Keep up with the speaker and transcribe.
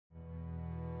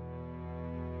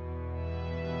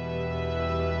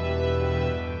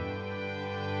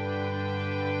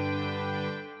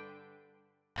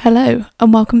Hello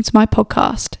and welcome to my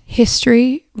podcast,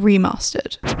 History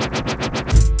Remastered.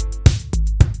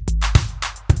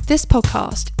 This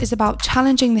podcast is about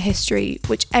challenging the history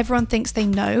which everyone thinks they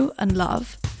know and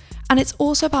love, and it's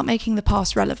also about making the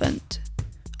past relevant.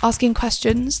 Asking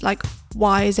questions like,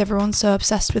 why is everyone so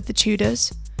obsessed with the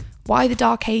Tudors? Why the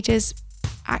Dark Ages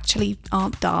actually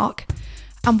aren't dark?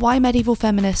 And why medieval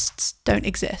feminists don't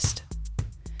exist.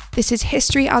 This is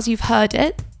history as you've heard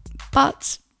it,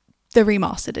 but the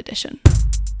remastered edition.